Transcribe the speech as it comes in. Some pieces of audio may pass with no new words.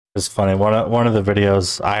It's funny. One of the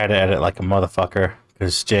videos I had to edit like a motherfucker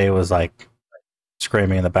because Jay was like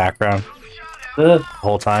screaming in the background the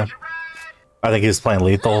whole time. I think he was playing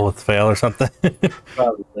Lethal with Fail or something.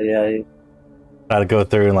 Probably, yeah. I had to go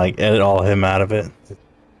through and like edit all him out of it.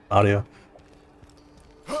 Audio.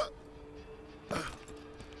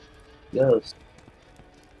 Yes.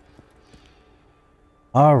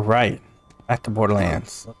 All right, back to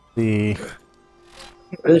Borderlands. Let's see.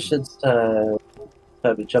 Missions time.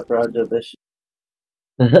 Time to jump around to a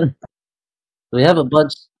mission. We have a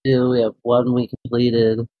bunch to do. We have one we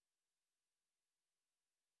completed.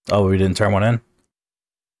 Oh, we didn't turn one in?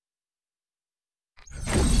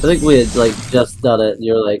 I think we had like just done it and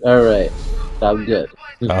you're like, alright, I'm good.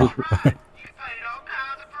 Oh.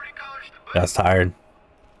 I was tired.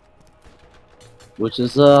 Which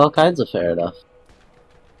is all kinds of fair enough.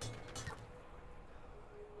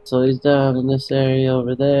 So he's down in this area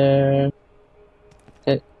over there.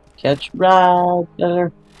 Okay, catch right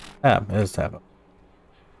there. Yeah, it is tab.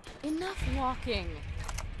 Enough walking.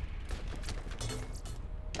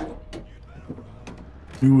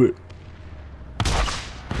 Do it.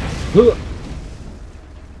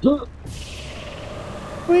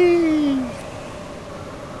 Whee!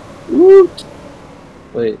 Woot!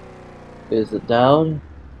 Wait, is it down?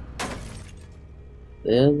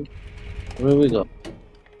 Then, where do we go?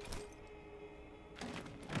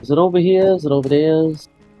 Is it over here? Is it over there?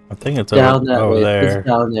 I think it's down that over way. there. It's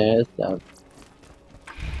down there. It's down.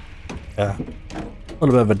 Yeah, a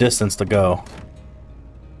little bit of a distance to go.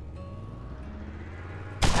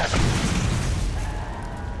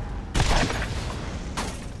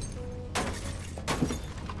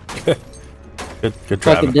 Good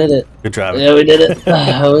driving. Fucking did it. Good driving. Yeah, we did it. We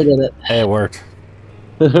did it. Hey, it worked.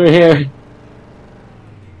 We're here.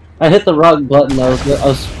 I hit the wrong button. I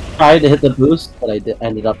was trying to hit the boost, but I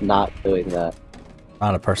ended up not doing that.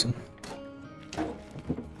 Not a person. You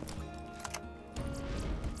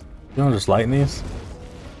don't just lighten these?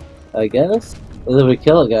 I guess. And then we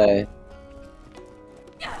kill a guy.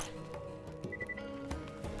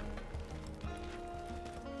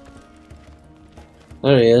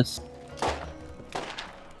 There he is.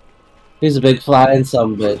 He's a big flying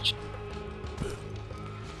sumbitch.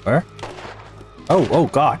 Where? Oh, oh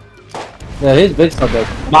god. Yeah, he's a big sumbitch.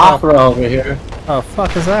 Mothra over here. Oh,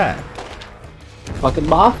 fuck is that? Fucking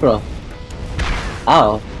Mothra.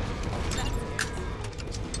 Ow.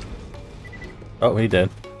 Oh, he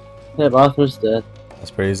did. Yeah, Mothra's dead.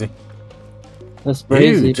 That's crazy. That's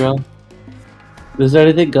crazy, Huge. bro. Is there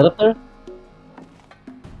anything good up there?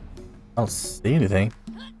 I don't see anything.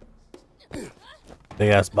 Big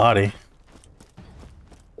ass body.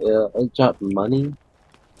 Yeah, I dropped money.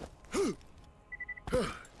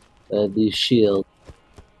 These shields.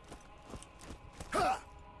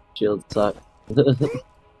 Shields suck.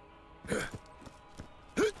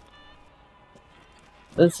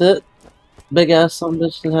 That's it. Big ass some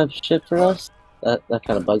bitch didn't have shit for us. That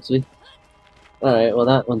kind of bugs me. Alright, well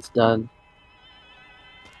that one's done.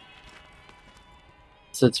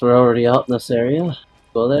 Since we're already out in this area,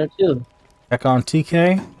 go there too. Check on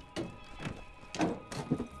TK.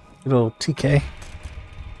 Good old TK.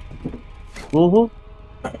 Good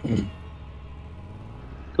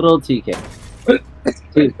old TK.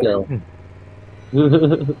 Two kill.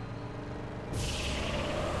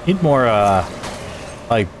 Need more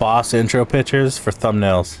like boss intro pictures for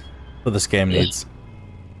thumbnails. That's what this game needs.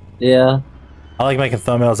 Yeah. I like making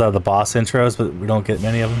thumbnails out of the boss intros, but we don't get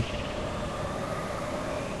many of them.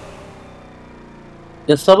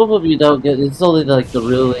 Yeah, some of them you don't get. It's only like the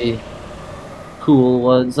really cool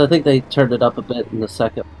ones. I think they turned it up a bit in the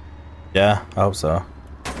second. Yeah, I hope so.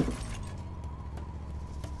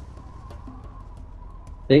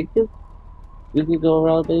 Thank you. We can go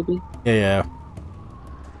around, baby. Yeah, yeah.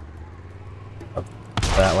 Up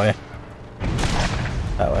that way.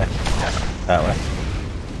 That way. That way.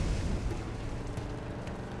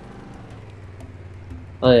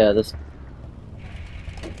 Oh yeah, this.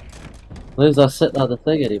 Where's not sitting on the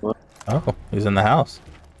thing anymore? Oh, he's in the house.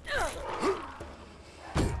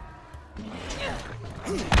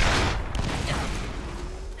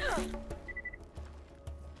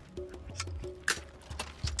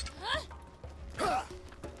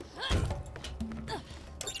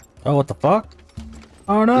 Oh, what the fuck?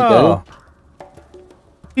 Oh no!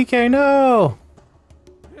 PK, no!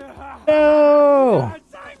 No!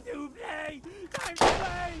 Time to play! Time to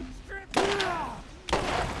play!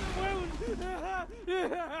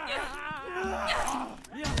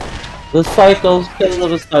 The psychos, killing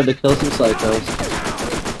them is time to kill some psychos.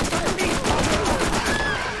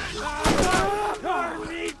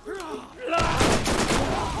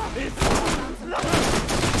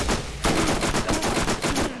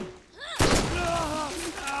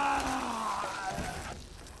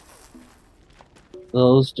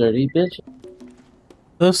 Those dirty bitches.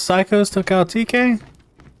 Those psychos took out TK?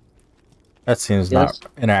 That seems Yes.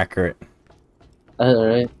 not inaccurate.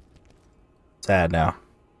 Alright. Sad now.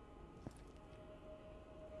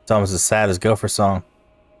 It's almost as sad as Gopher Song.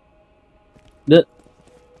 Yeah,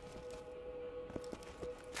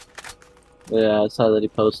 I saw that he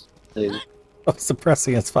posted things. Oh, it's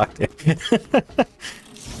depressing as fuck, dude.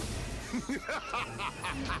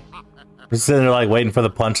 We're sitting there like waiting for the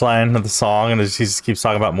punchline of the song, and he just keeps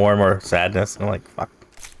talking about more and more sadness. And I'm like, fuck.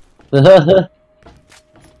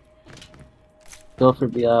 Go for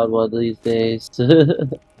beyond one of these days.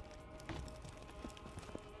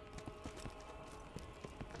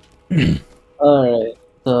 Alright,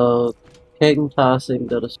 so king tossing,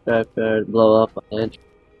 go to scrapyard, blow up on entry.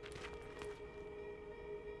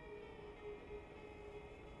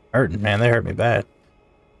 Hurting, man. They hurt me bad.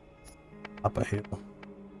 Up a hill.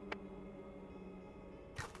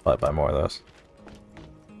 I'll buy more of those.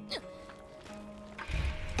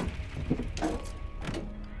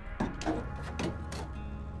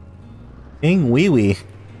 King Wee Wee.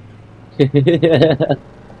 You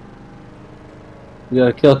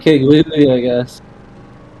gotta kill King Louie, I guess.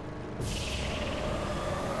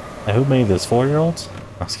 Now, who made this? 4-year-olds?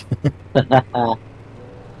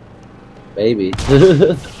 Maybe.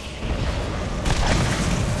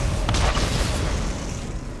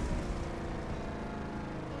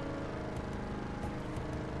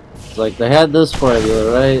 It's like they had this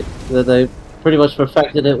formula, right? Then they pretty much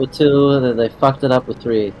perfected it with 2, and then they fucked it up with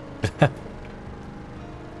 3.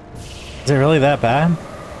 Is it really that bad?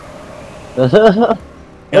 I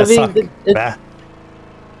Suck. mean, Bad.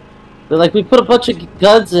 they're like, we put a bunch of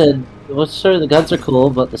guns in. Well, sure, the guns are cool,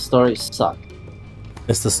 but the story sucks.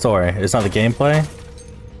 It's the story. It's not the gameplay.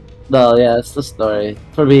 No, yeah, it's the story.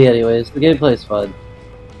 For me, anyways. The gameplay's fun.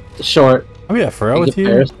 It's short. I'm gonna for real with you.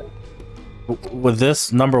 comparison. With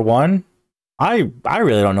this #1, I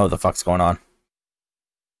really don't know what the fuck's going on.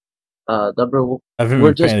 Number one. I haven't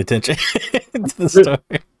We're been paying attention to the story.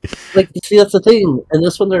 Like, see, that's the thing. In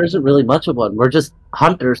this one, there isn't really much of one. We're just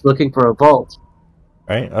hunters looking for a vault.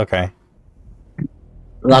 Right? Okay.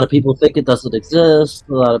 A lot of people think it doesn't exist.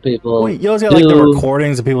 A lot of people. Wait, you always got like the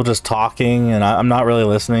recordings of people just talking, and I'm not really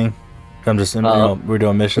listening. I'm just, you know, we're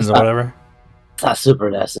doing missions or whatever. It's not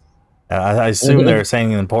super necessary. I assume they're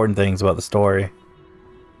saying important things about the story.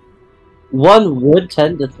 One would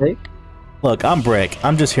tend to think. Look, I'm Brick.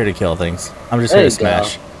 I'm just here to kill things. I'm just here to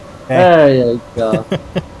smash. Okay? There you go.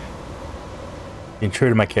 Being true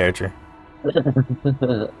to my character.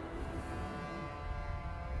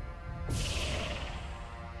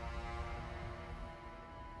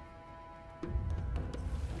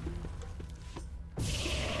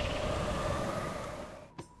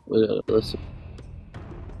 Listen.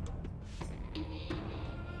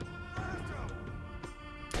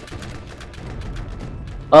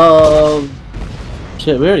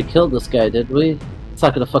 Shit, we already killed this guy, didn't we? It's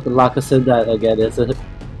not gonna fucking lock us in that again, is it?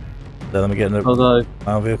 Let me get in the Hold on.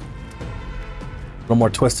 vehicle. A little more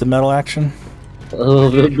twisted metal action. A little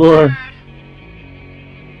bit more.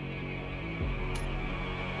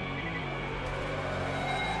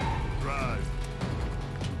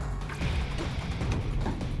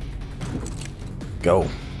 Go.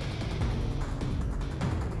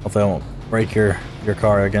 Hopefully I won't break your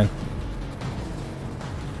car again.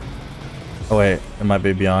 Oh wait, it might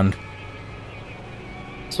be beyond.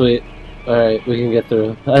 Sweet. Alright, we can get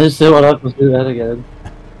through. I just didn't want to do that again.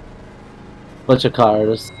 Bunch of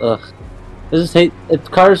cars. Ugh. I just hate. If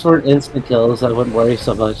cars weren't instant kills, I wouldn't worry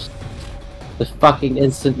so much. Just fucking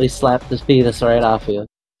instantly slap this penis right off you.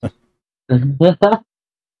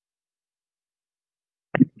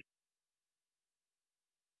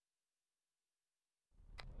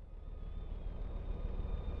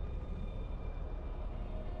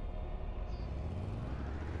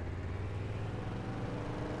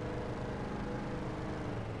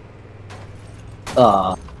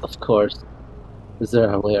 Ah, of course. Is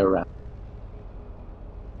there a way around?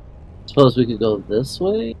 Suppose we could go this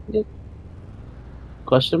way?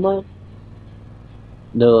 Question mark?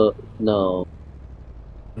 No, no.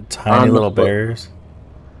 Tiny little bears.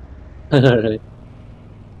 Alright.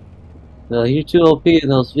 No, you're too OP in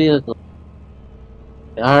those vehicles.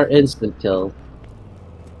 They are instant kills.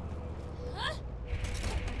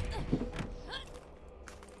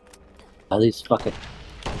 At least fucking.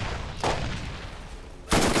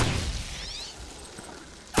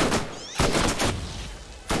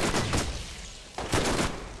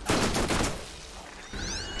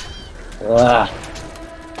 Ah.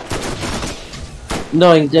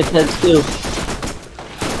 Knowing dickheads too.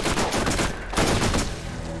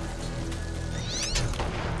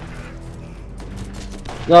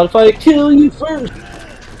 Not if I kill you first!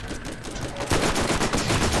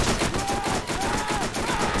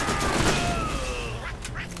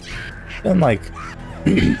 Then like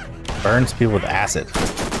burns people with acid.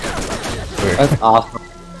 Weird. That's awesome.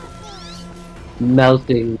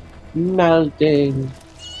 Melting. Melting.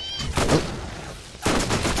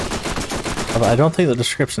 I don't think the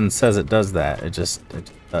description says it does that. It just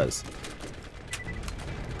does.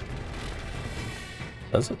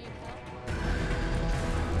 Does it?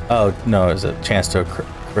 Oh no, it's a chance to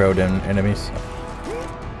corrode enemies.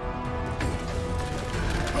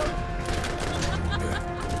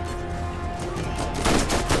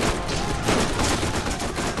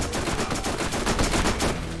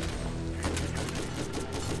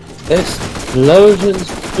 Explosions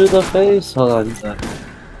to the face. Hold on.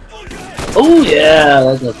 Oh yeah,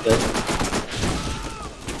 that's not good.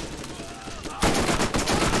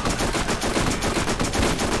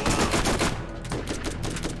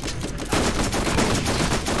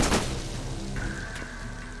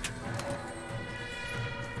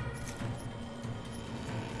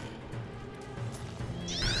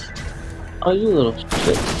 Oh, you little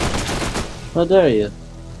shit. How dare you?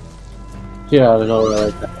 Here out of nowhere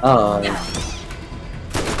like that. Oh.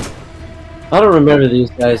 I don't remember these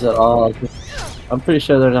guys at all. I'm pretty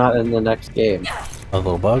sure they're not in the next game. The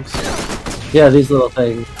little bugs? Yeah, these little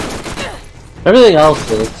things. Everything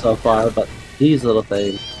else is so far, but these little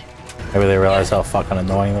things. Maybe they realized how fucking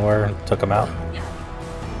annoying they were and took them out.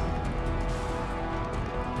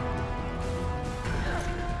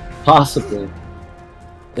 Possibly.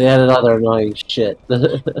 They added other annoying shit.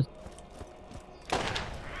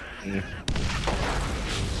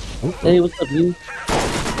 Hey, what's up, you?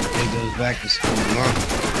 It goes back to school tomorrow.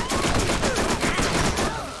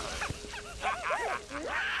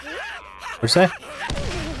 What'd you say?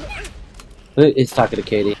 He's talking to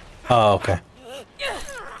Katie. Oh, okay.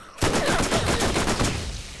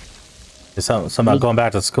 Something about going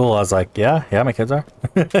back to school. I was like, yeah, my kids are.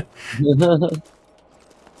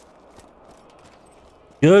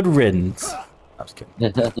 Good riddance. I was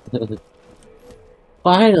kidding.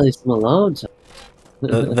 Finally, some alone time.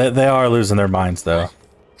 They are losing their minds, though.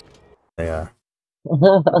 They are.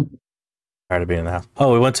 Tired of being in the house.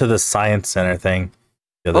 Oh, we went to the science center thing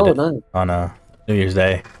the other day nice. on New Year's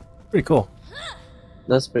Day. Pretty cool.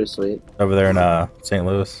 That's pretty sweet. Over there in St.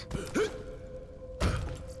 Louis.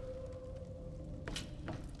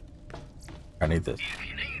 I need this.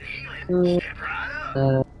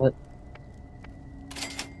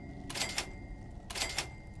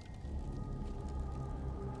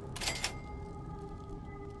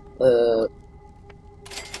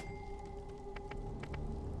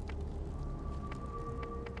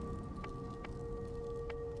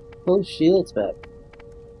 Oh, shield's back.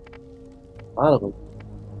 A lot of them.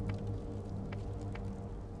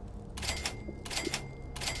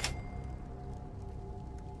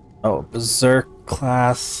 Oh, Berserk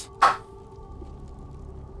class.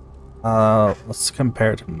 Let's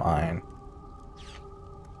compare it to mine.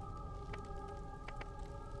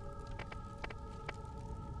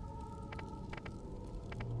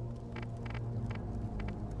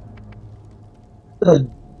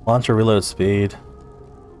 Launcher reload speed.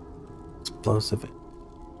 Explosive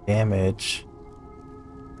damage.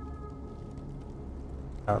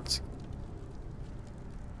 That's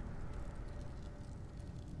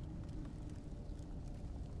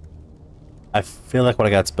I feel like what I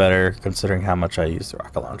got's better considering how much I use the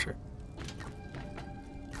rocket launcher.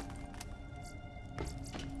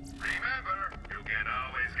 Remember, you can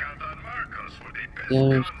always count on Marcos for the best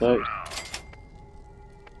Damage guns back. around.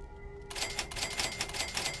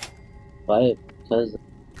 Buy it because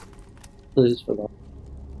please for that.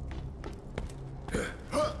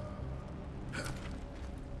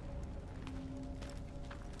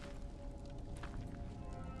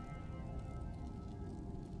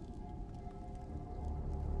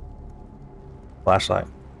 Flashlight.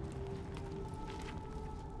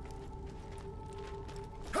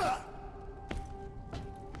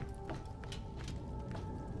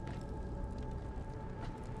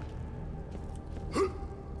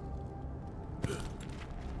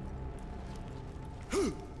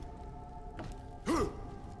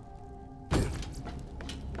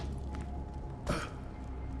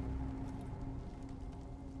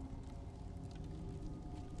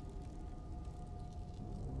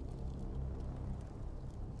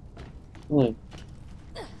 Hmm.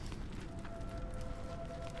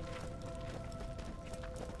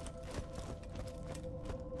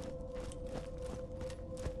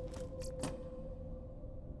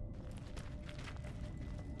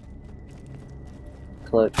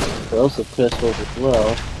 Collect explosive crystals as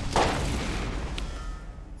well.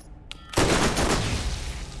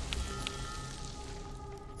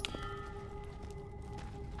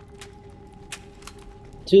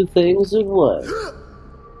 two things in one.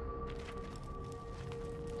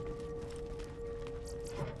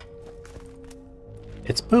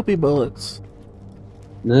 It's poopy bullets.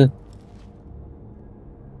 Nah.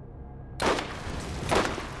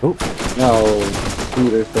 Oh, No,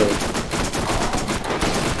 scooter thing.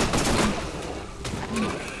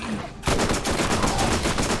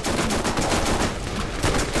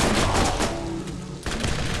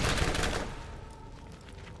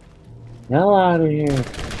 Hell out of here.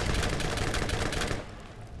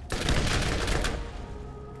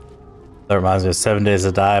 that reminds me of 7 Days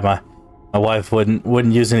to Die. My wife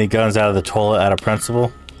wouldn't use any guns out of the toilet out of principle.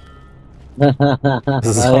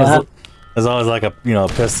 There's always like a a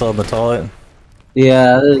pistol in the toilet.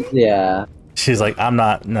 Yeah, yeah. She's like, I'm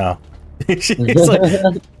not. No. She's like,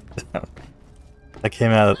 that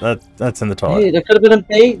came out of that's in the toilet. Hey, there could have been a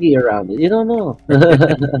baby around it. You don't know.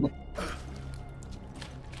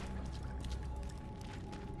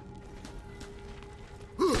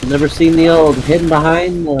 Never seen the old hidden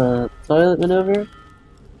behind the toilet maneuver?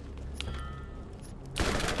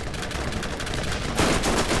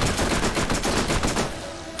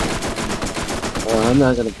 Oh, I'm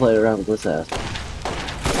not gonna play around with this ass.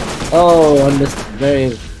 Oh, I missed very,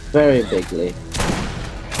 very bigly.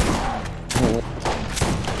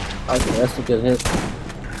 Okay, that's a good hit.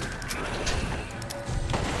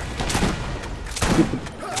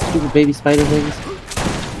 Stupid baby spider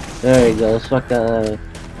things. There you go, fuck that.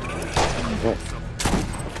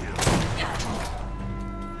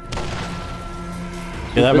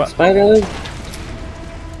 Yeah, that spider leg?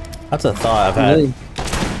 That's a thought I've had.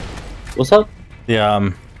 What's up?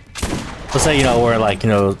 Yeah, let's say we're like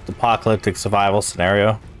the apocalyptic survival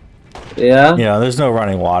scenario. Yeah. There's no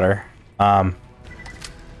running water. The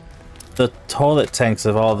toilet tanks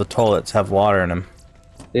of all the toilets have water in them.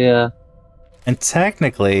 Yeah. And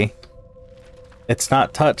technically, it's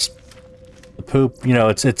not touched. The poop,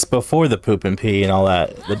 it's before the poop and pee and all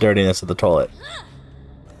that, the dirtiness of the toilet.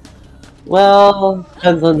 Well,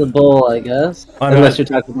 depends on the bowl, I guess. Unless you're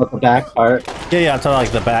talking about the back part. Yeah, I'm talking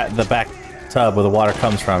like the back tub where the water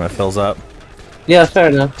comes from. It fills up. Yeah, fair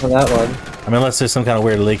enough for that one. I mean, unless there's some kind of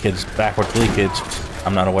weird leakage, backward leakage.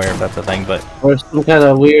 I'm not aware if that's a thing, but or some kind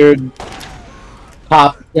of weird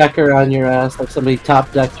top decker on your ass, like somebody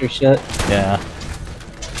top decked your shit. Yeah.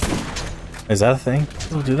 Is that a thing?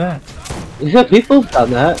 People do that? Yeah, people have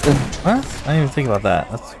done that. What? I didn't even think about that.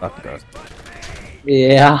 That's fucking gross.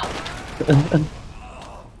 Yeah.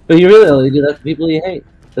 But you really only do that to people you hate.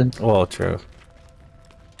 Well, true.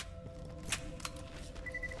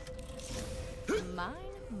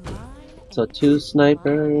 So 2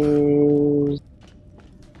 snipers.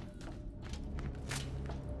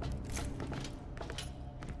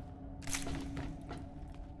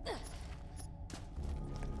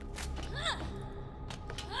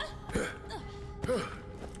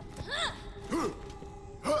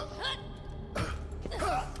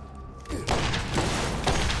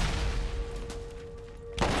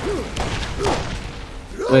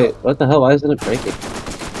 Wait, what the hell? Why isn't it breaking?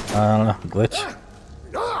 I don't know. Glitch.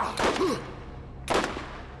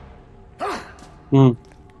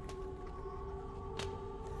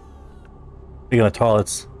 Speaking of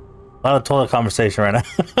toilets, a lot of toilet conversation right now.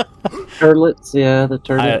 Turtlets, yeah, the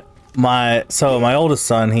turtle. My oldest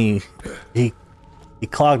son, he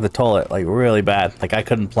clogged the toilet like really bad. Like I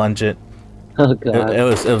couldn't plunge it. Oh god.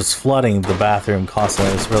 It was flooding the bathroom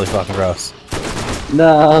constantly. It was really fucking gross.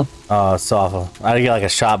 No. Oh, it's awful. I had to get like a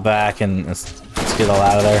shot back and let's get all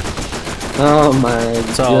out of there. Oh my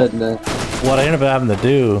goodness. What I ended up having to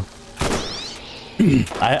do,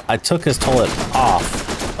 I took his toilet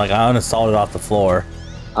off. Like I uninstalled it off the floor.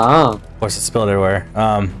 Ah. Of course, it spilled everywhere.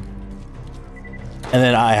 And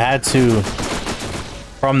then I had to,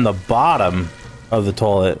 from the bottom of the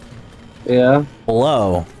toilet,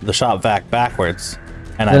 blow the shop vac backwards,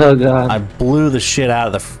 and I blew the shit out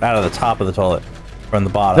of the top of the toilet from the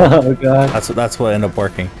bottom. Oh god. That's what ended up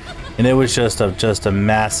working, and it was just a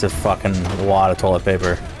massive fucking wad of toilet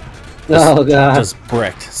paper. Oh god. Just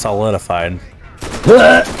bricked, solidified.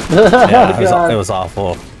 Yeah, it was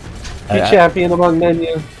awful. Champion among men,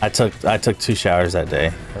 you. I took 2 showers that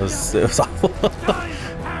day. It was awful.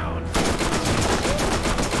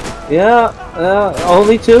 Yeah,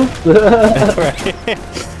 only 2. Right.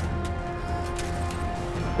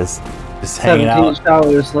 Just hanging out. 17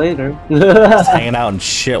 showers later. Just hanging out in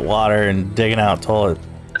shit water and digging out toilet.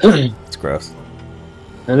 It's gross.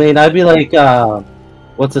 I mean, I'd be like,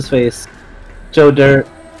 what's his face? Joe Dirt.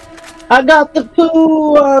 I got the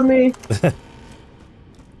poo on me.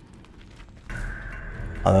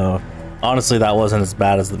 Although, honestly, that wasn't as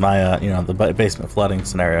bad as my, the basement flooding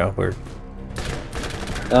scenario where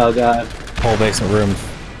Oh god. Whole basement room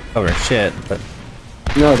covered in shit, but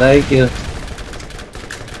no, thank you.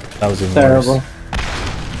 That was even terrible.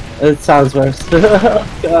 worse. It sounds worse.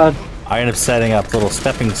 Oh god. I ended up setting up little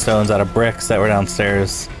stepping stones out of bricks that were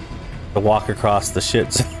downstairs to walk across the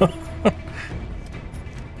shit zone.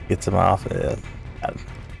 Gets them off. Yeah.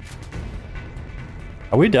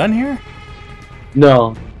 Are we done here?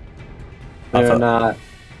 No. We're not.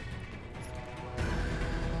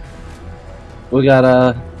 We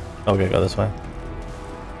gotta... Okay, go this way.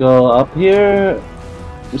 Go up here.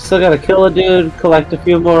 We still gotta kill a dude, collect a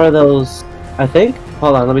few more of those, I think?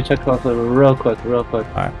 Hold on, let me check real quick.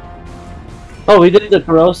 Alright. Oh, we did the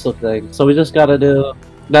corrosive thing, so we just gotta do...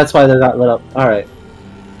 That's why they're not lit up. Alright.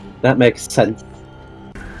 That makes sense.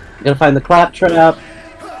 Gotta find the claptrap,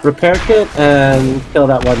 repair kit, and kill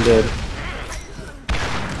that one dude.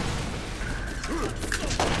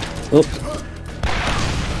 Oops.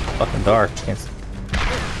 Fucking dark. Can't see.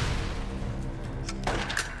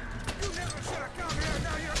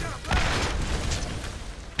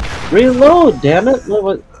 Reload, damn it!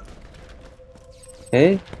 What?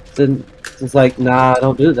 Okay. Then it's like, nah,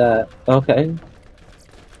 don't do that. Okay.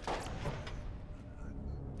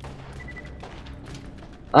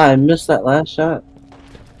 I missed that last shot.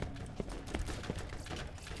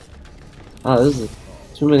 Oh, this is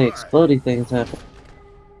too many explodey things happening.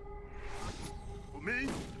 Me?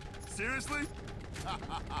 Seriously?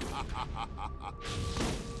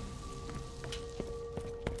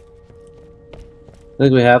 I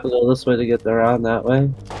think we have to go this way to get around that way.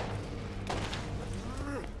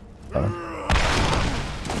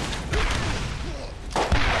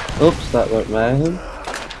 Oops, that went by him.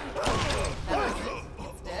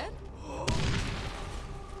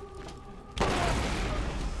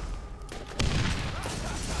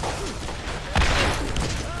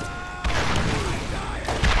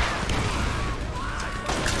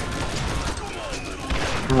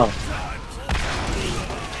 Oh.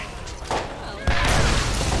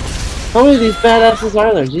 How many of these badasses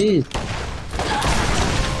are there? Jeez.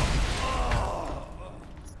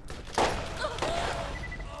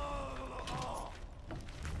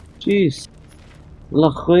 Jeez.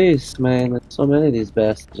 Lajuiz, man. There's so many of these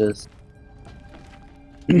bastards.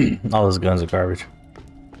 All those guns are garbage.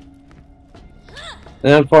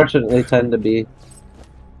 They unfortunately tend to be.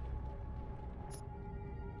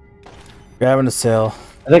 Grabbing a sale.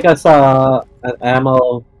 I think I saw an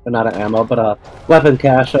ammo, or not an ammo, but a weapon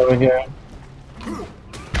cache over here.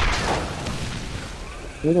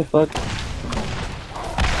 Who the fuck?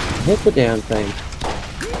 Hit the damn thing.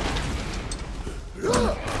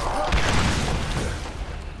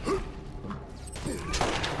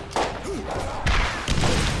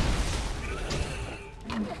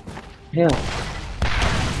 Hell.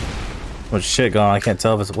 What's shit going on? I can't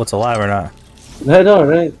tell if it's what's alive or not. I know,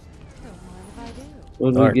 right?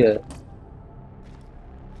 What do we get?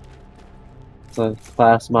 It's a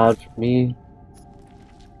class mod for me.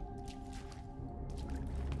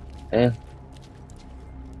 Yeah.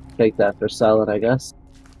 Take that for selling, I guess.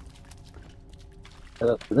 Set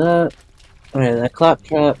up for that. Alright, that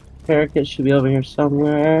claptrap parakeet should be over here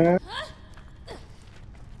somewhere.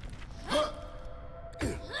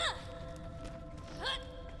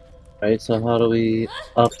 Alright, so how do we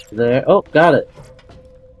up there? Oh, got it!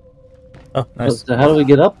 Oh, nice. So how do we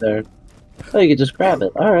get up there? Oh, you can just grab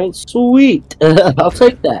it. Alright, sweet! I'll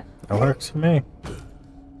take that. That works for me.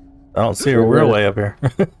 I don't see her real way up here.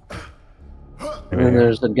 And then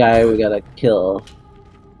there's the guy we gotta kill.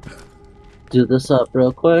 Do this up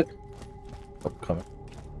real quick. Oh, coming.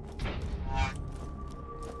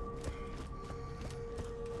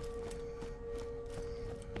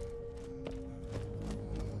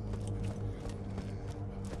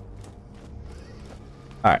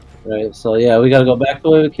 Alright. Right, so yeah, we gotta go back the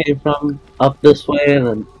way we came from, up this way, and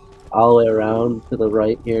then all the way around to the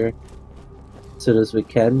right here. As soon as we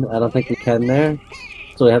can. I don't think we can there.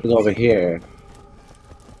 So we have to go over here.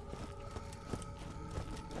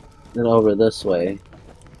 Then over this way.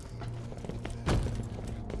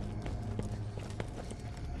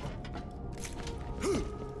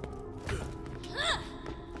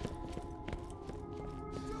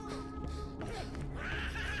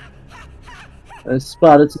 I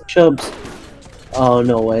spotted some chumps. Oh,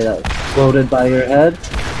 no way, that floated by your head.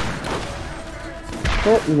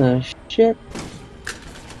 What in the shit?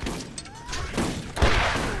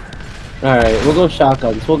 Alright, we'll go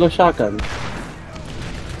shotguns. We'll go shotguns.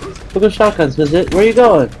 We'll go shotguns, visit. Where are you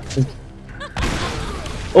going?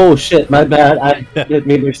 Oh shit, my bad. I didn't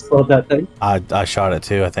mean to explode that thing. I shot it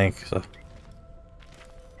too, I think. So.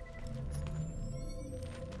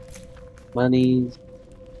 Monies.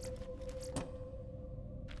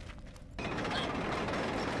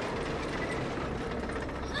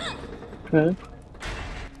 Okay.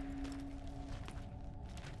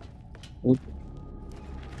 Oop.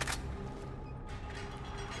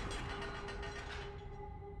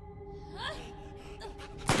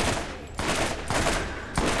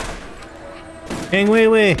 King Wee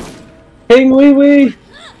Wee! King Wee Wee!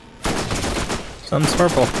 Sun's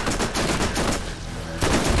purple.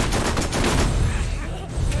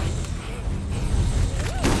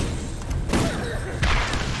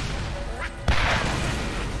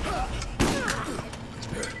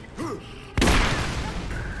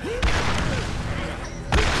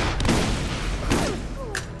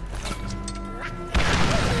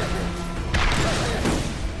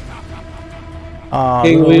 Aw,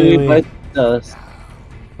 King Wee Wee Wee. bites us.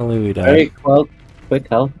 Little Wee died. Very well, quick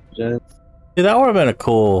health, Jen. Dude, that would have been a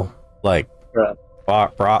cool, like, Bruh.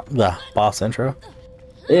 the boss intro.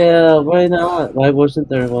 Yeah, why not? Why wasn't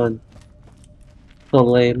there one? So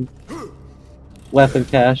lame. Weapon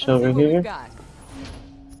cache over here.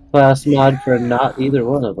 Class mod for not either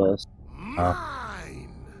one of us.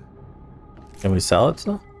 Can we sell it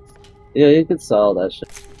still? Yeah, you could sell that shit.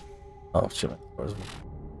 Oh, shit.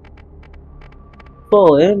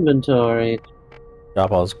 Full inventory.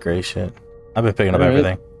 Drop all this gray shit. I've been picking up Alright.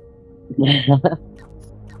 everything.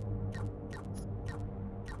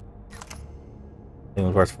 It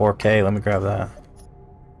was worth 4K. Let me grab that.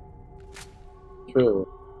 True.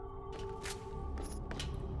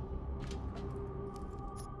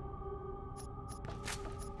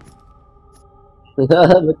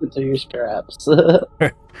 Look into your scraps.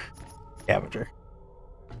 Scavenger.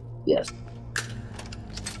 Yes.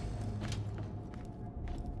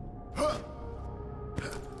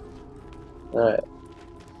 Alright.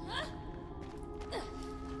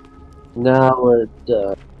 Now we're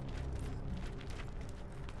done.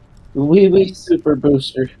 Wee Wee Super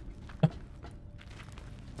Booster.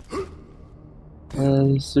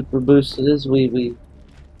 Super Booster is Wee Wee. Is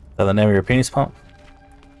that the name of your penis pump?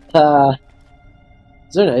 Is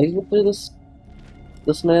there an exit through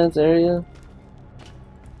this man's area?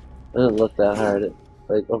 I didn't look that hard.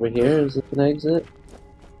 Like over here, is it an exit?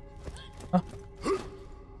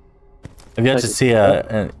 Have yet to see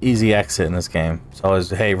an easy exit in this game. It's always,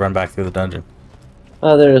 hey, run back through the dungeon.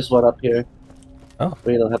 Oh, there is one up here. Oh.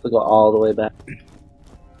 We don't have to go all the way back.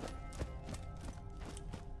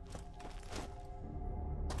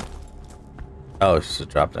 Oh, it's just a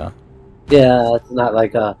drop down. Yeah, it's not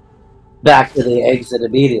like a back to the exit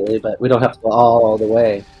immediately, but we don't have to go all the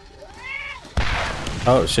way.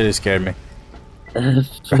 Oh, shit, he scared me.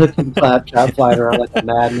 Fucking claptrap flying around like a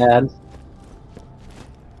madman.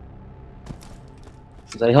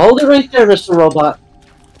 He's like, hold it right there, Mr. Robot.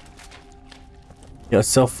 Yeah, it's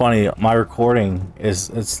so funny. My recording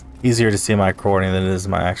it's easier to see my recording than it is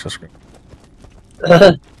my actual screen.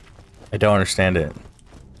 I don't understand it.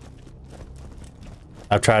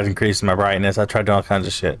 I've tried increasing my brightness. I've tried doing all kinds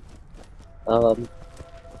of shit.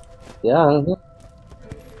 Yeah, I don't know.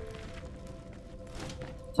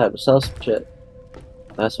 Time to sell some shit.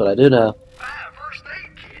 That's what I do now. First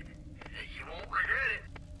aid kit. You won't regret it.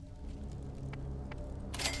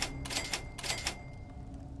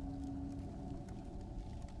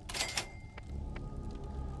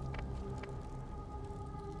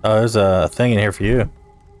 Oh, there's a thing in here for you.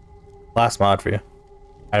 Last mod for you.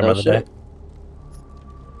 Item of the day.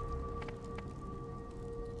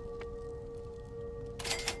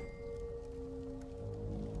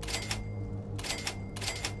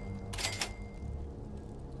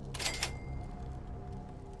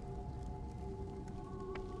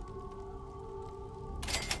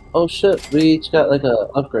 Oh shit, we each got like a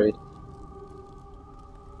upgrade.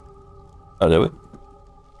 Oh, did we?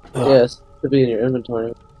 Yes, could be in your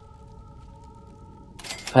inventory.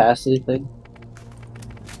 Capacity thing.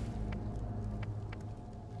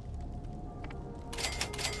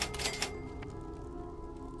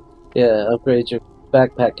 Yeah, upgrade your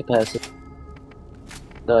backpack capacity.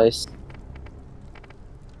 Nice.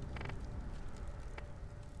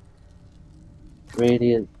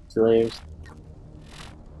 Radiant layers.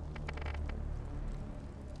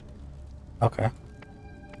 Okay.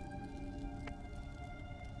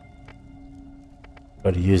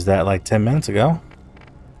 But he used that like 10 minutes ago.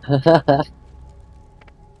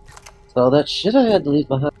 So that shit I had to leave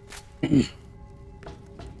behind.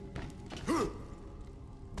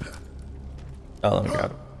 Oh, let me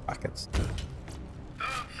grab rockets. Don't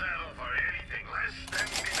settle for anything less than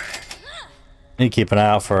the best. Need to keep an eye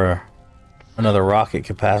out for another rocket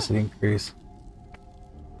capacity increase.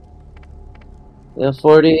 Yeah,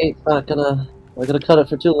 48. Not gonna cut it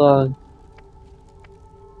for too long.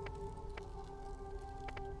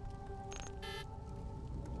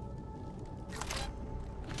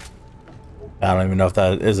 I don't even know if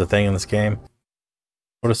that is a thing in this game.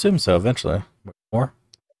 I would assume so eventually. More?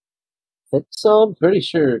 I think so. I'm pretty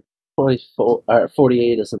sure 24 or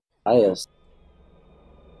 48 is the highest.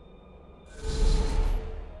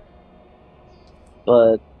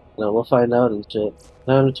 But, you know, we'll find out and shit.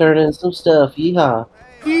 Time to turn in some stuff. Yeehaw.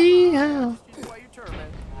 Yeehaw.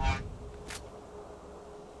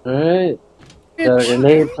 Alright. Got a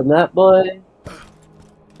grenade from that boy.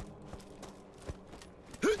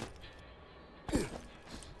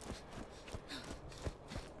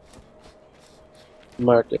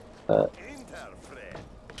 Mark it. How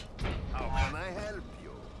can I help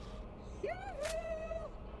you?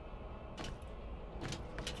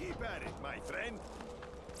 Keep at it, my friend.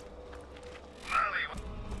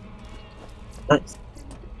 Nice.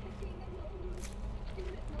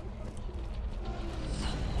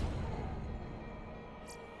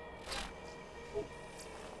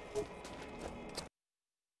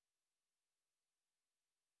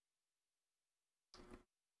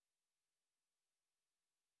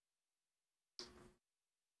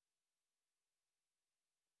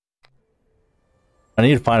 I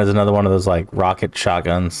need to find another one of those like rocket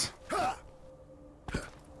shotguns.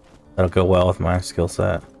 That'll go well with my skill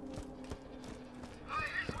set.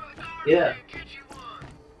 Yeah.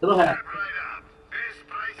 Little hat. Best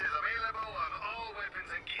prices available on all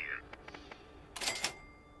weapons and gear.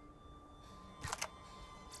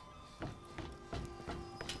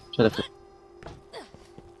 Try to.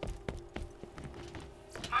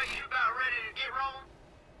 Are you about ready to get rolling?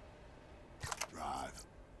 Drive.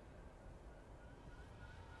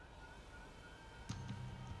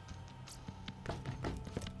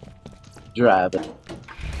 Drive it.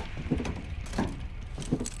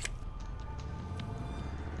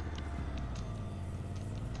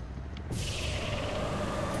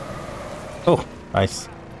 Oh, nice.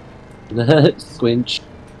 Squinch.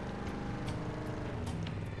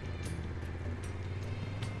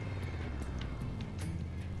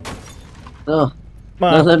 Oh, Come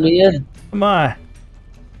not on. let me in. Come on.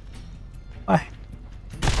 Why?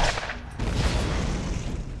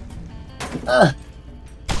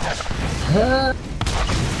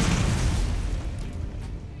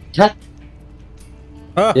 Cat.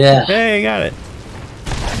 Oh, Yeah. Hey, got it.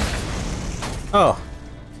 Oh.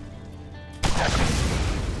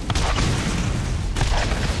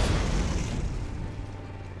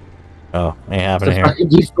 Oh, ain't happening here. Fucking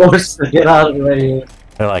be forced to get out of the way.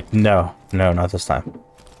 They're like, no, no, not this time.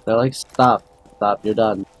 They're like, stop, stop, you're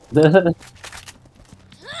done.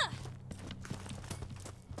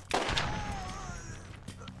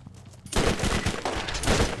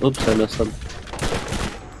 Oops, I missed them.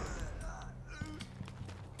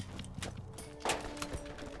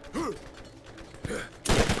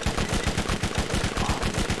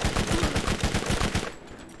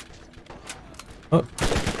 Oh,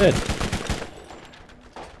 good.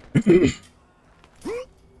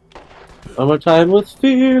 One more time with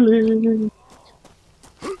feeling.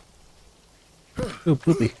 Ooh,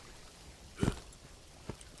 poopy. How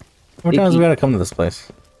many times we gotta come to this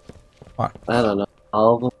place? Come on. I don't know.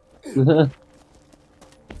 All of them.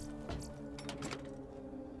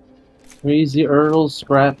 Crazy Earl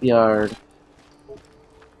Scrapyard.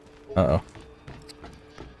 Uh-oh.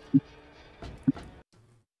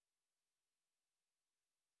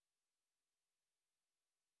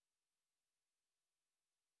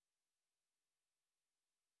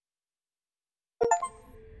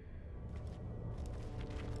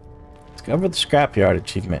 Discover the scrapyard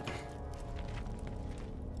achievement.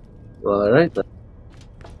 Well, alright then.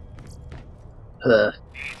 To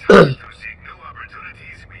seek new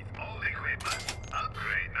opportunities with old equipment.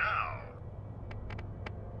 Upgrade now.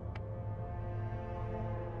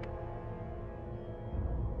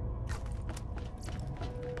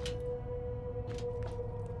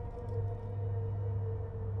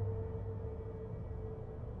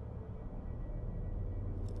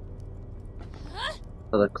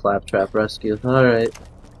 Another claptrap rescue. Alright.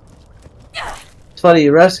 It's funny,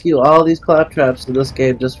 you rescue all these claptraps in this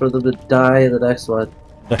game just for them to die in the next one.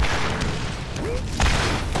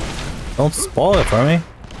 Don't spoil it for me.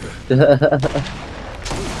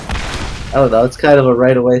 I don't know, it's kind of a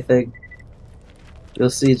right away thing.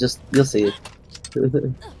 You'll see, you'll see it.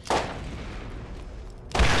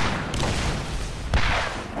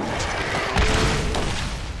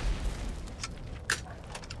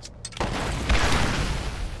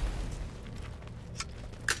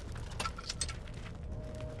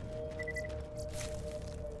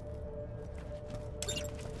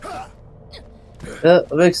 Yeah,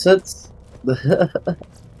 that makes sense. What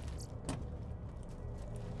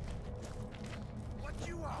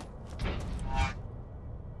you want?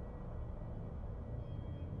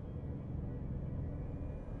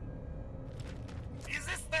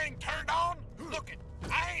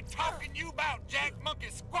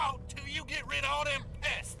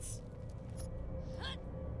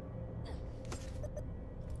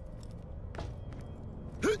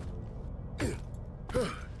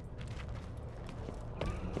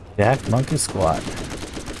 Jack Monkey Squat.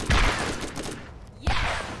 Yes,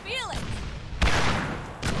 feel it.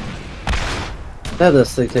 That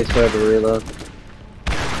this thing takes forever to reload.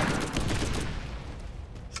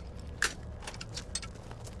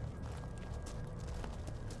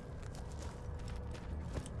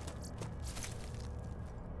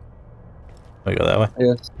 We go that way. I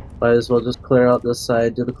guess might as well just clear out this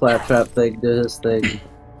side, do the claptrap thing, do his thing.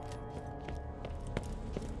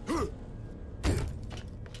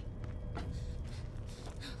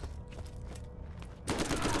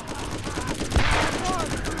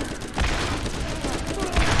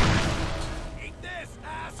 Eat this,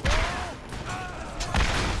 asshole!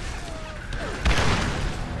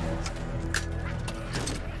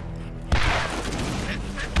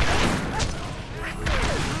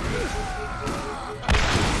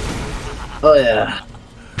 Oh yeah.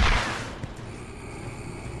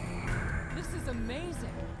 This is amazing.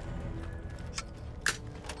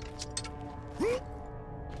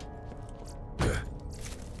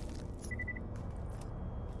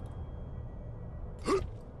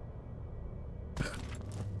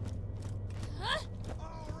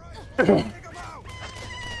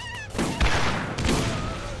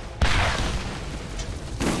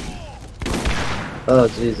 Oh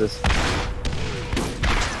Jesus.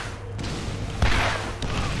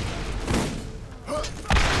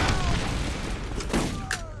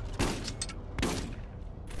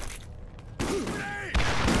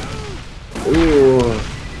 Ooh.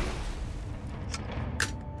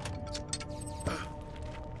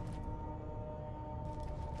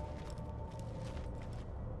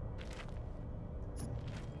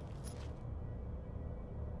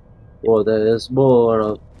 Well, there is more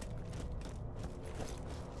of.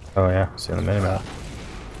 Oh yeah, see on the minimap.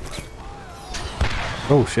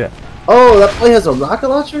 Oh shit. Oh, that boy has a rocket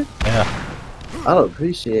launcher? Yeah. I don't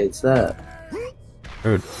appreciate that.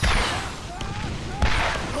 Rude.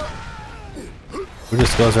 Who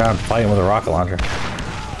just goes around fighting with a rocket launcher?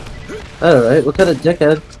 Alright, what kind of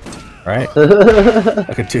dickhead? Right?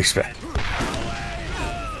 I could expect. I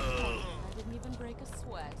didn't even break a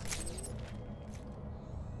sweat.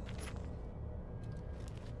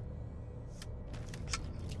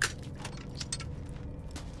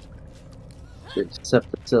 Accept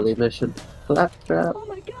the silly mission. Claptrap. Oh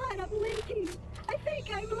my god, I'm leaking! I think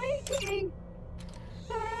I'm leaking!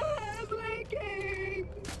 Ah, I'm leaking!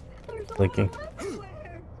 There's Leaking. oil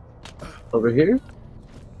everywhere. Over here?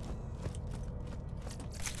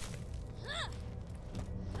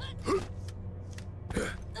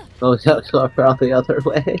 Oh, we gotta go around the other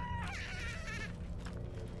way.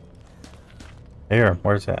 Here,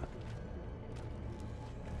 where's that?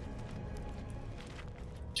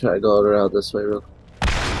 Try going around this way real quick.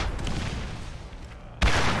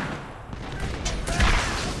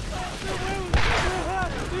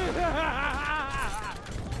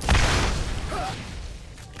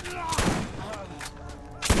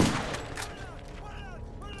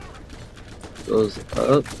 Goes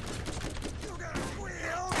up.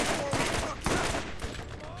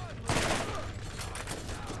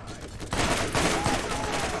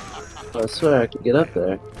 I swear I could get up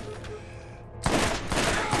there.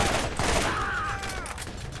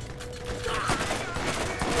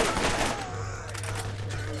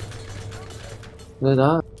 Good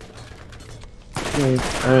on. Okay.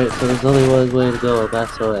 Alright, so there's only one way to go, and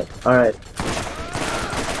that's the way. Alright.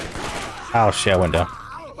 Oh shit, I went down.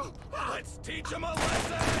 Let's teach him a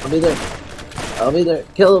lesson! I'll be there. I'll be there.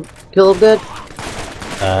 Kill him. Kill him dead.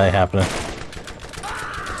 Ain't happening.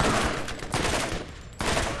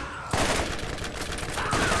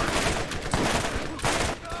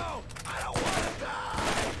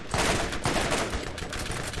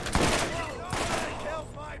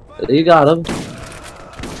 You got him.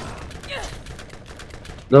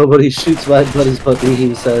 Nobody shoots my buddies but me,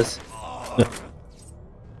 he says.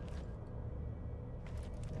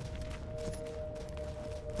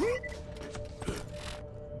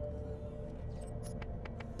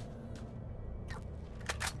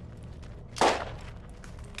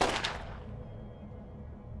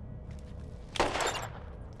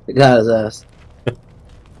 He got his ass.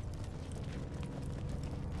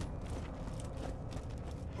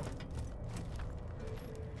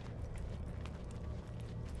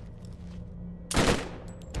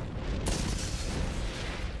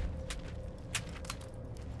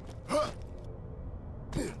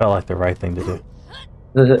 Felt like the right thing to do.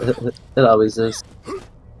 It always is.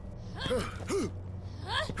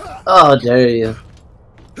 Oh, dare you.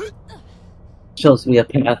 Shows me a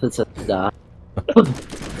path and says, nah.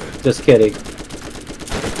 Just kidding.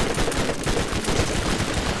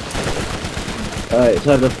 Alright,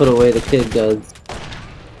 time to put away the kid guns.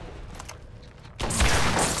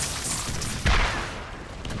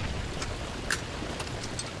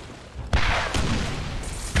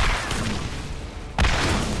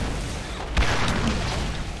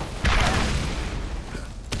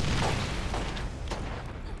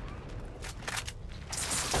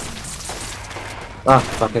 Ah,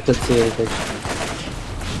 fuck, I couldn't see anything.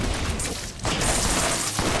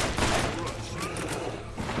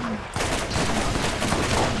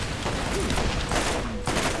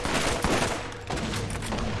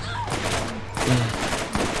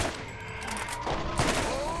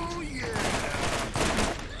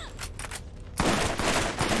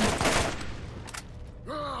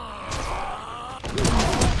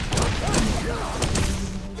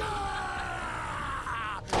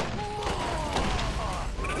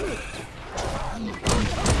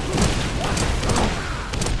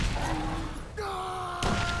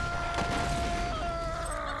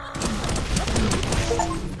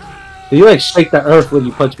 You like shake the earth when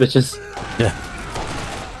you punch bitches. Yeah.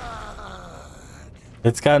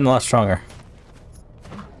 It's gotten a lot stronger.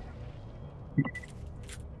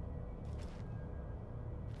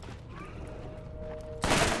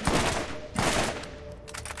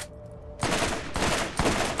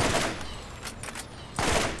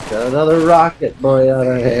 Got another rocket boy on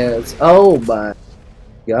our hands. Oh my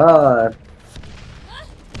god.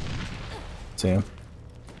 See him?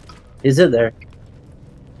 He's in there.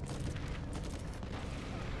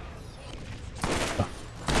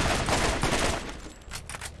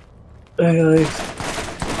 Hey,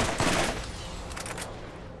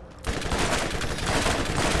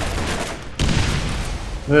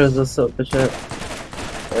 where is this up bitch at?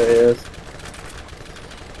 There he is.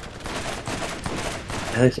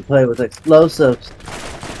 I like to play with explosives.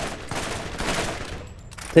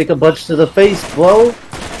 Take a bunch to the face, whoa!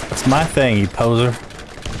 That's my thing, you poser.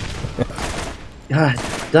 God,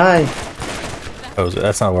 die. Poser.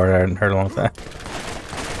 That's not a word I hadn't heard in a long time.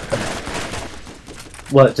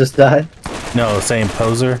 What, just die? No, saying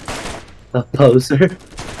poser A poser?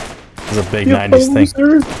 is a big You 90s thing.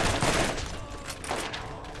 poser.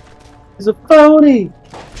 He's a phony!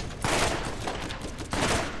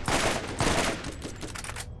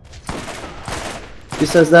 He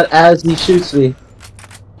says that as he shoots me.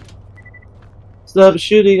 Stop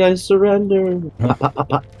shooting, I surrender. Pop, pop,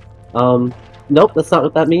 pop, pop. Nope, that's not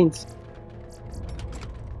what that means.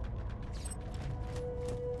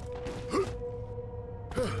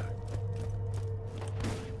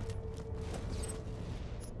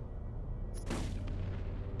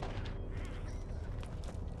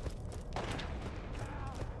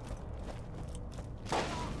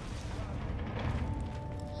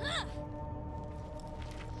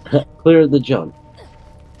 Clear the jump.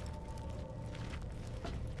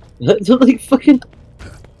 Like fucking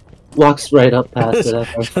walks right up past it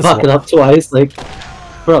after fucking up twice. Like,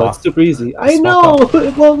 bro, it's super easy. I know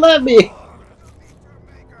it won't let me.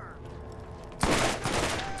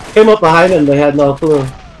 Came up behind him. They had no clue.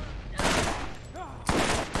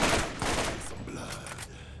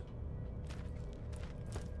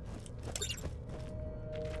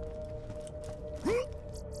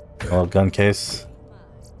 Oh, gun case.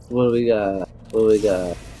 What do we got? What do we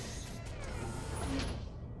got?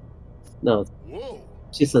 No.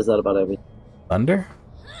 She says that about everything. Thunder?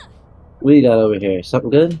 What do you got over here? Something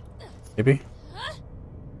good? Maybe?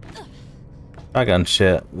 Shotgun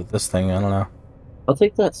shit with this thing, I don't know. I'll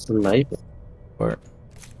take that sniper. Or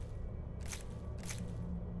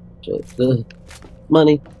Shit. The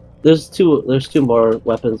money. There's two more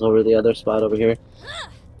weapons over the other spot over here.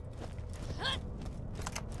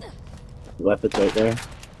 Weapons right there.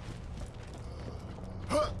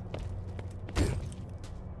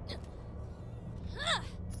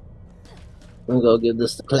 I'm gonna go give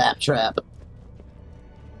this the claptrap.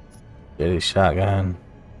 shitty shotgun.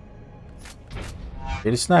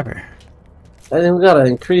 Shitty sniper. I think we got an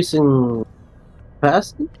increasing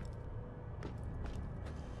capacity.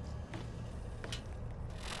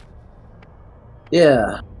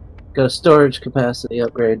 Yeah, got a storage capacity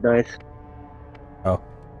upgrade, nice. Oh.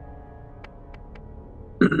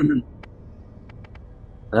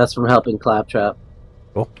 That's from helping Claptrap.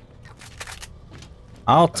 Cool.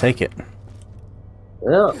 I'll take it.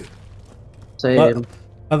 Yeah. Same.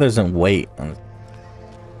 Others than weight.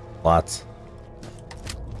 Lots.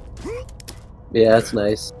 Yeah, that's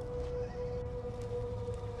nice.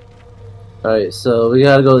 Alright, so we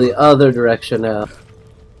gotta go the other direction now.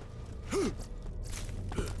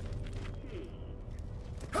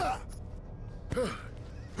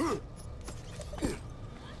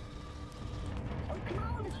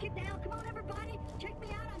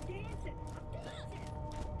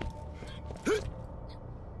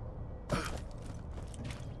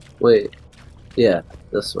 Wait, yeah,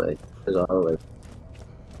 this way. I go all the way.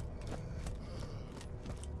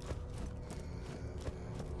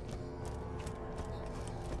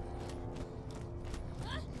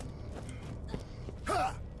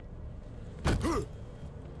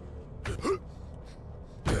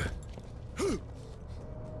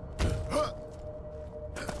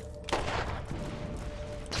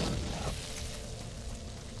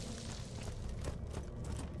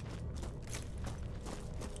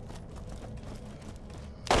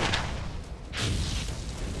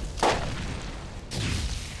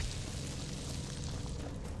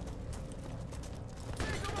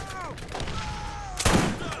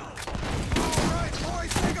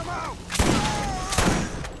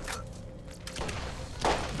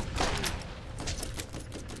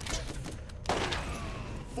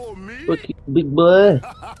 Look, big boy.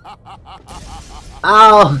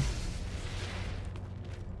 Ow!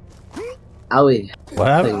 Owie. What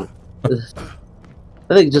happened?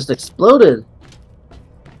 I think it just exploded.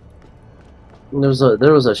 And there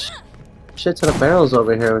was a shit ton of barrels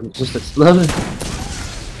over here and it just exploded.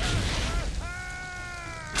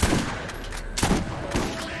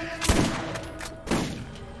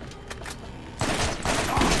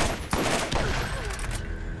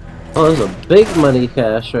 Oh, there's a big money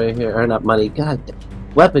cache right here. Or not money, god,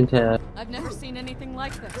 weapon cache. I've never seen anything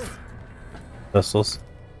like this. Pistols.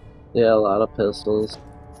 Yeah, a lot of pistols.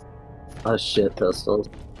 A lot of shit pistols.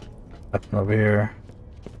 Weapon over here.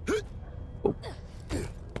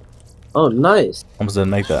 Oh, nice. Almost didn't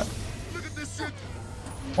make that.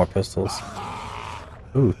 More pistols.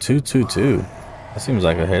 Ooh, 222. That seems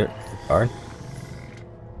like a hit card.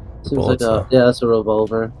 Seems Bullets, like yeah, that's a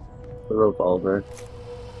revolver. A revolver.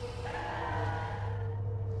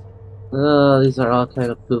 Oh, these are all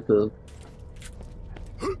kind of poo-poo.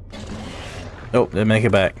 Nope, didn't make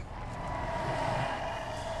it back.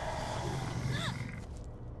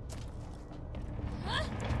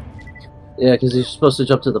 Yeah, because you're supposed to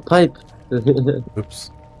jump to the pipe.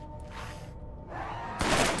 Oops.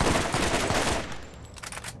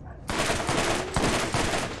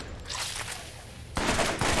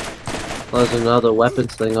 Oh, there's another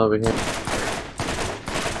weapons thing over here.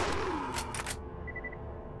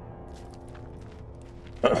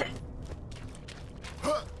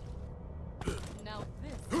 Now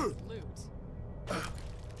this is loot.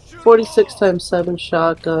 46x7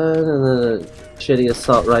 shotgun and then a shitty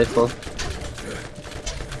assault rifle.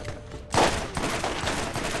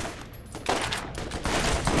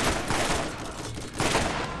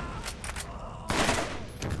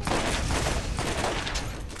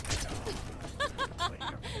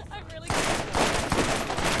 I'm really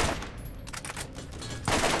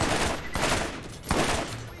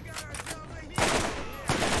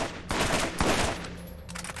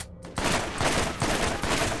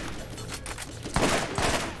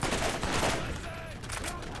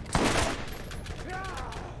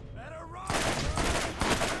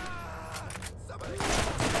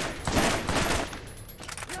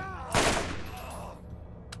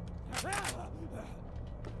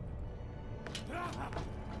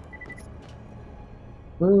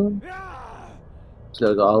Just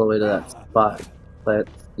gotta go all the way to that spot. Plant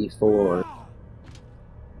before.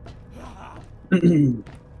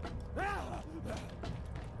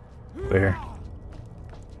 Where?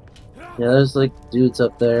 Yeah, there's like dudes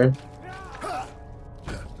up there.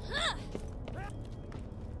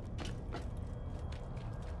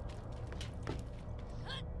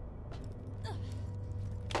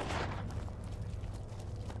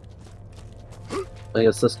 I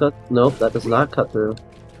guess this cut? Nope, that does not cut through.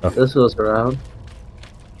 Oh. This goes around.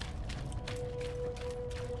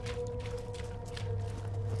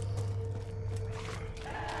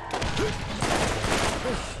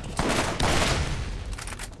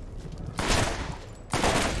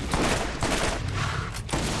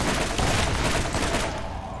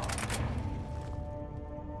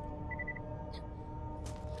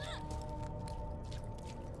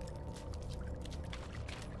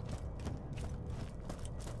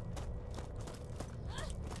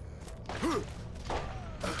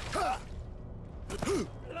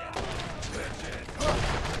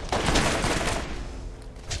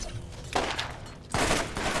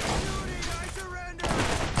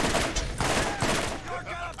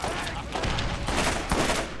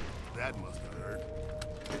 That must have hurt.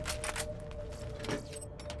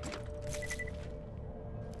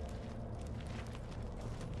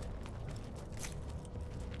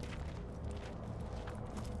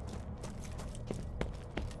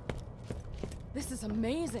 This is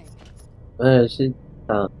amazing. She.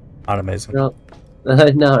 Not amazing. No. I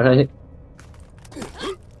know, right?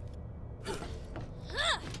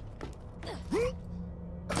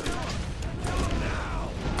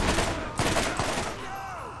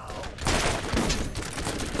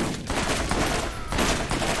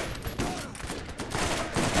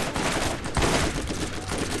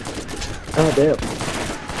 Oh damn.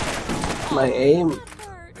 My aim.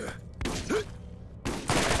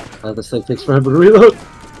 Oh, this thing takes forever to reload.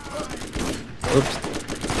 Oops.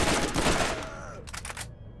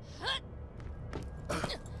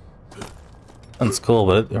 That's cool,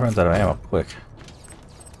 but it runs out of ammo quick.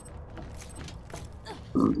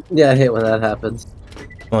 Yeah, I hate when that happens.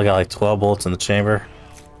 Only got like 12 bullets in the chamber.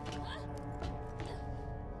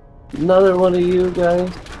 Another one of you guys.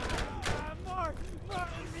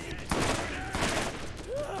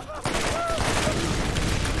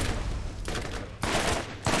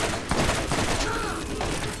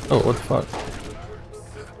 Oh, what the fuck?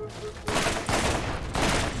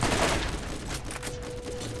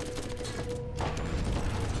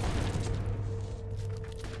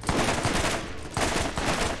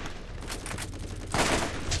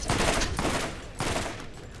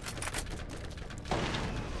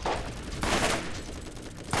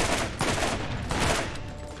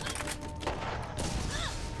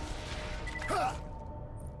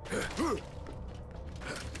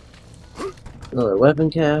 Another weapon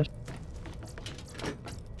cache.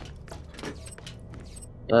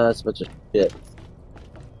 That's a bunch of shit.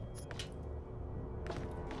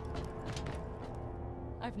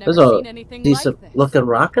 I've never There's a seen anything decent like this. looking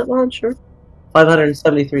rocket launcher.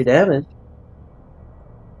 573 damage.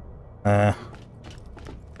 I'll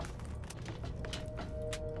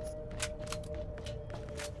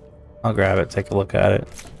grab it, take a look at it.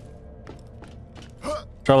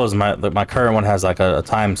 Trouble is my current one has like a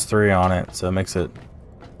 ×3 on it, so it makes it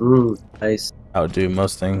Nice. outdo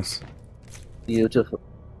most things. Beautiful.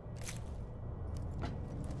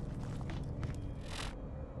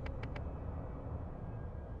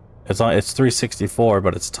 It's 364,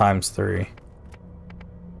 but it's ×3.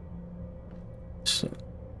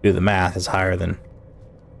 Do the math, it's higher than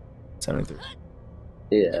 73.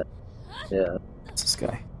 Yeah. Yeah. What's this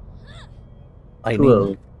guy? Lightning.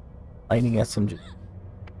 Cool. Lightning SMG.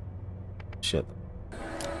 Shit.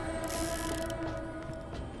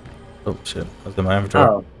 Oh shit. I was in my inventory.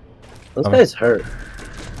 Oh. Those guys hurt.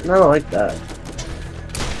 I don't like that.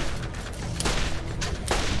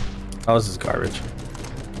 Oh, this is garbage.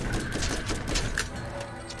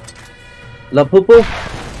 La Pupu?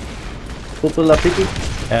 Pupu La Pipi?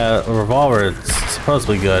 Yeah, a revolver is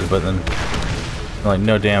supposedly good, but then like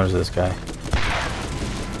no damage to this guy.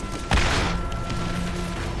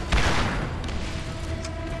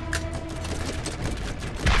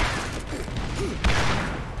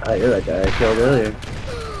 Ah, you're that guy I killed earlier.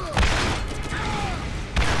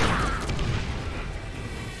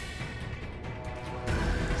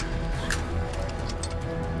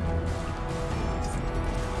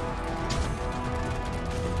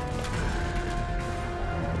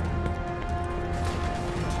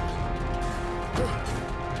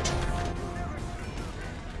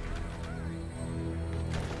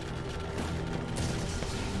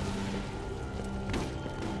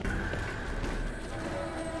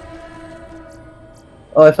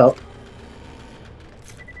 Oh, I fell.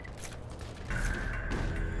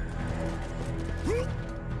 I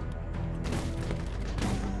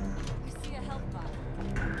see a health bar.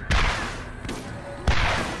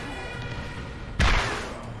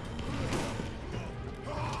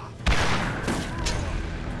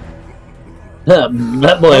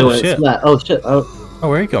 That boy went shit. flat. Oh shit. Oh,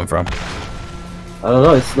 Where you come from? I don't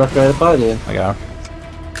know. He snuck right up on you. I got him.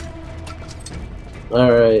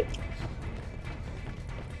 Alright.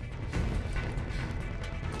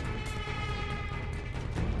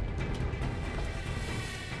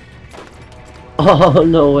 Oh,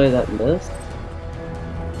 no way that missed.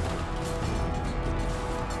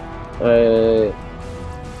 Alright.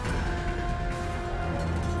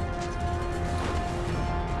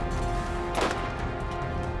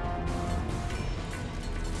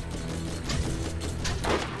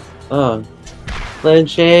 Oh.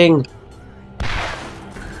 Flinching!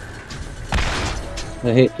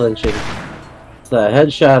 I hate flinching. It's the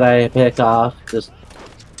headshot I pick off just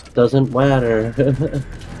doesn't matter.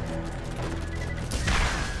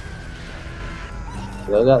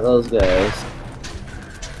 I got those guys.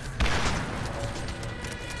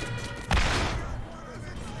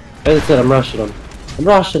 As I said, I'm rushing them. I'm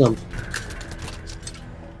rushing them.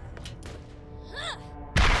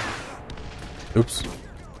 Oops.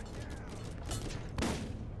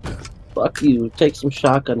 Fuck you. Take some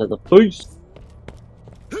shotgun to the face.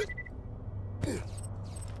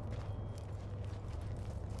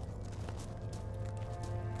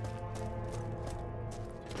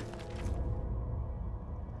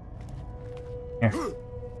 Here. Am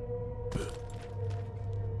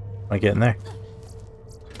I getting there?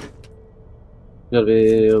 Gotta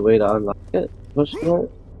be a way to unlock it. Push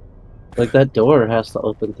it. Like that door has to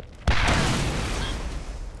open.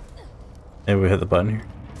 Maybe we hit the button here.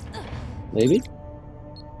 Maybe?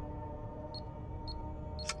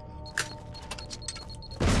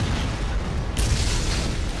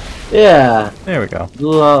 Yeah. There we go.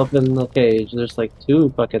 Blew up in the cage. There's like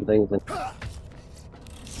 2 fucking things in. Look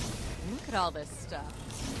at all this stuff.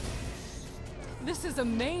 This is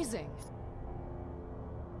amazing.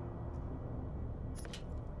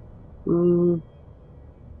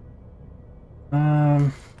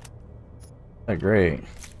 Not great.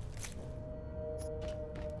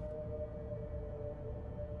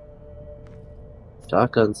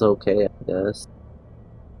 Shotgun's okay, I guess.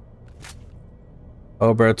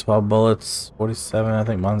 Cobra, 12 bullets, 47. I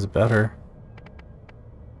think mine's better.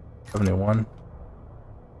 71.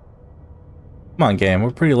 Come on, game.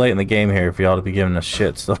 We're pretty late in the game here for y'all to be giving us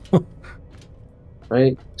shit, so.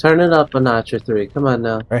 Right? Turn it up a notch or 3. Come on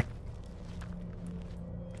now. Right.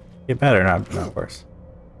 Get better, not worse.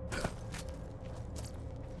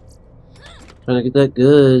 Trying to get that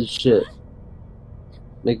good shit.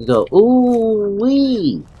 Make it go, ooh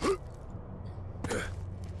wee!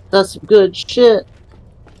 That's some good shit!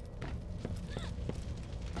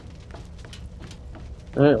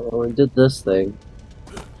 Alright, well, we did this thing.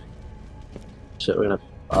 Shit, we're gonna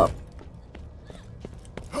up.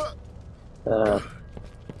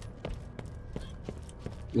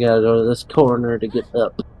 You gotta go to this corner to get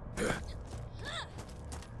up.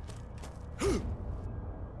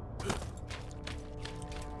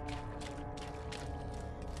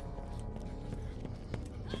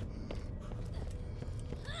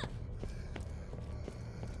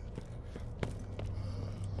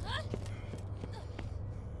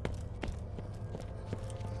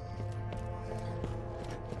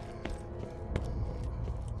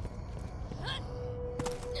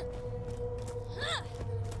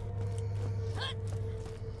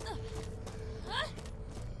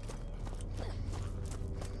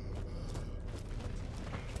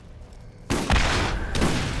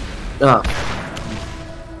 Ah.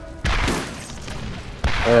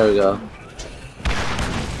 There we go.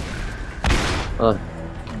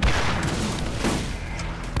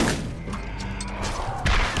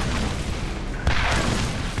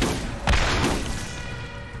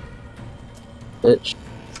 Bitch.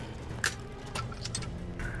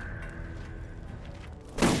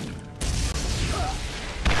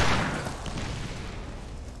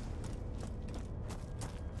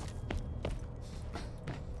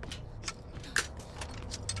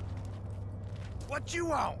 What you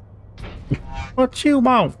want? What you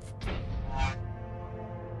want?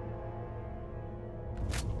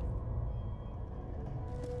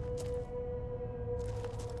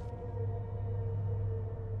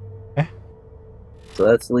 So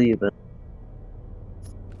that's leaving.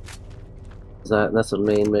 That's a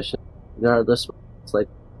main mission. Regardless, it's like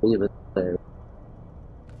leaving there.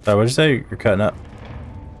 What'd you say? You're cutting up.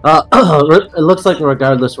 It looks like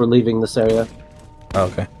regardless we're leaving this area. Oh,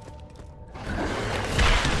 okay.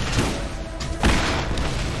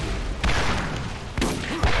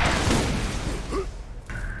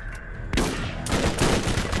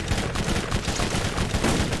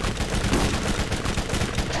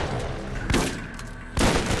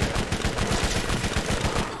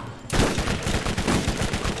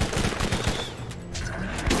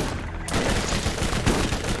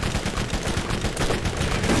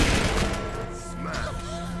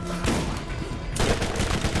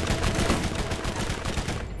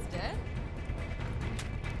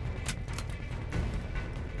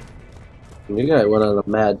 You guy went on a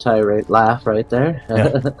mad tirade laugh right there. Yeah.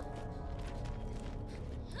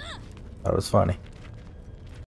 That was funny.